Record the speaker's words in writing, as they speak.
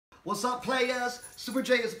What's up, players? Super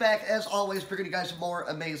J is back, as always, bringing you guys more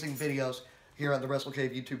amazing videos here on the Wrestle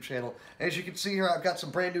Cave YouTube channel. As you can see here, I've got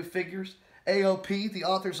some brand new figures. AOP, the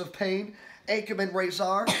authors of Pain, Akam and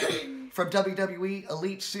Rezar from WWE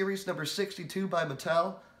Elite Series number 62 by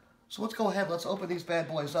Mattel. So let's go ahead, let's open these bad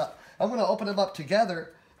boys up. I'm going to open them up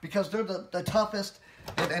together because they're the toughest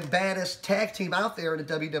and baddest tag team out there in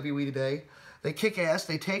the WWE today. They kick ass,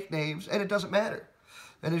 they take names, and it doesn't matter.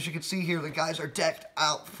 And as you can see here, the guys are decked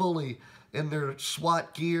out fully in their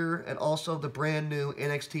SWAT gear and also the brand new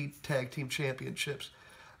NXT Tag Team Championships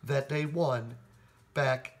that they won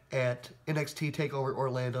back at NXT TakeOver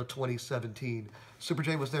Orlando 2017. Super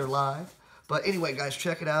J was there live. But anyway, guys,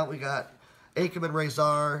 check it out. We got Akam and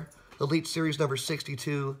Rezar, Elite Series number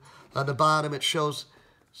 62. On the bottom, it shows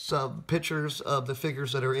some pictures of the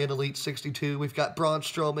figures that are in Elite 62. We've got Braun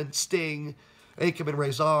Strowman, Sting, Akam and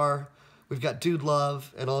Rezar. We've got Dude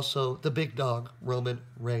Love, and also the big dog, Roman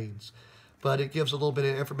Reigns. But it gives a little bit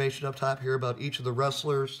of information up top here about each of the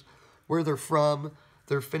wrestlers, where they're from,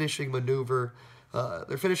 their finishing maneuver.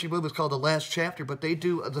 Their finishing move is called the Last Chapter, but they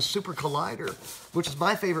do the Super Collider, which is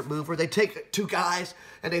my favorite move, where they take two guys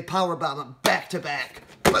and they powerbomb them back to back.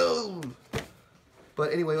 Boom!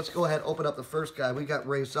 But anyway, let's go ahead and open up the first guy. We got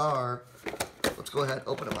Rezar. Let's go ahead and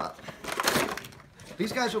open him up.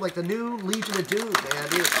 These guys are like the new Legion of Doom,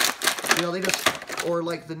 man. You know, they just, or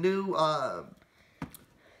like the new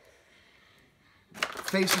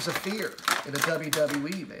Faces of Fear in the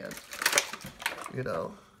WWE, man. You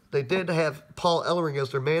know, they did have Paul Ellering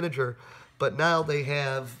as their manager, but now they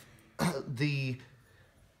have the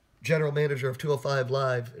general manager of 205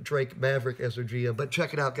 Live, Drake Maverick, as their GM. But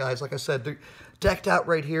check it out, guys. Like I said, they're decked out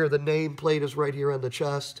right here. The nameplate is right here on the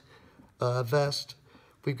chest vest.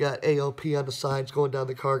 We've got AOP on the sides going down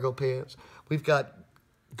the cargo pants. We've got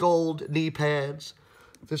gold knee pads.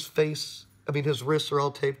 His face, I mean, his wrists are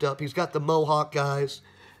all taped up. He's got the Mohawk guys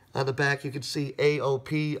on the back. You can see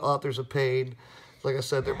AOP, Authors of Pain. Like I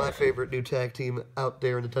said, they're my favorite new tag team out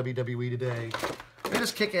there in the WWE today. They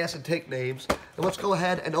just kick ass and take names. And let's go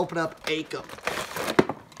ahead and open up Akam.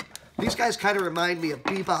 These guys kind of remind me of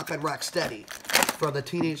Bebop and Rocksteady from the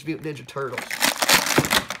Teenage Mutant Ninja Turtles.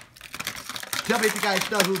 Tell me if you guys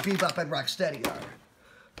know who Bebop and Rocksteady are.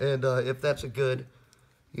 And if that's a good,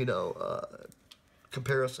 you know,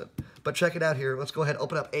 comparison. But check it out here. Let's go ahead and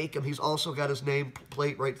open up Akam. He's also got his name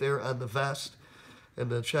plate right there on the vest and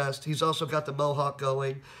the chest. He's also got the Mohawk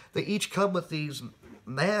going. They each come with these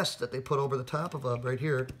masks that they put over the top of them right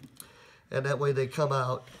here. And that way they come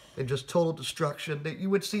out in just total destruction. You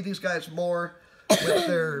would see these guys more with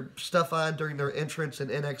their stuff on during their entrance in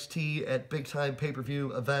NXT at big-time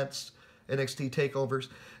pay-per-view events, NXT takeovers.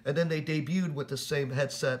 And then they debuted with the same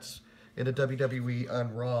headsets in the WWE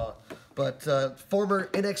on Raw. But former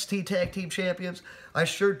NXT Tag Team Champions, I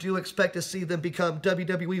sure do expect to see them become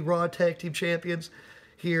WWE Raw Tag Team Champions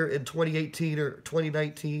here in 2018 or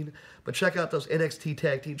 2019. But check out those NXT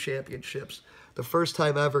Tag Team Championships. The first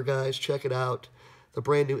time ever, guys. Check it out. The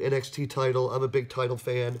brand new NXT title. I'm a big title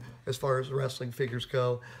fan as far as wrestling figures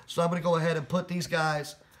go. So I'm going to go ahead and put these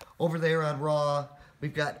guys over there on Raw.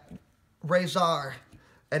 We've got Rezar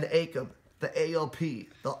and Akam, the AOP,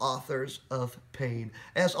 the Authors of Pain.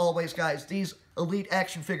 As always, guys, these elite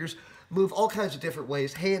action figures move all kinds of different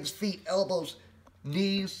ways. Hands, feet, elbows,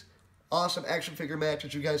 knees. Awesome action figure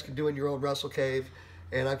matches you guys can do in your own Wrestle Cave.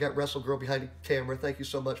 And I've got Wrestle Girl behind the camera. Thank you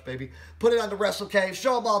so much, baby. Put it on the Wrestle Cave.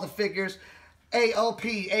 Show them all the figures.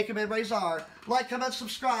 AOP, Akam and Rezar. Like, comment,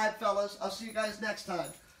 subscribe, fellas. I'll see you guys next time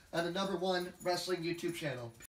on the #1 wrestling YouTube channel.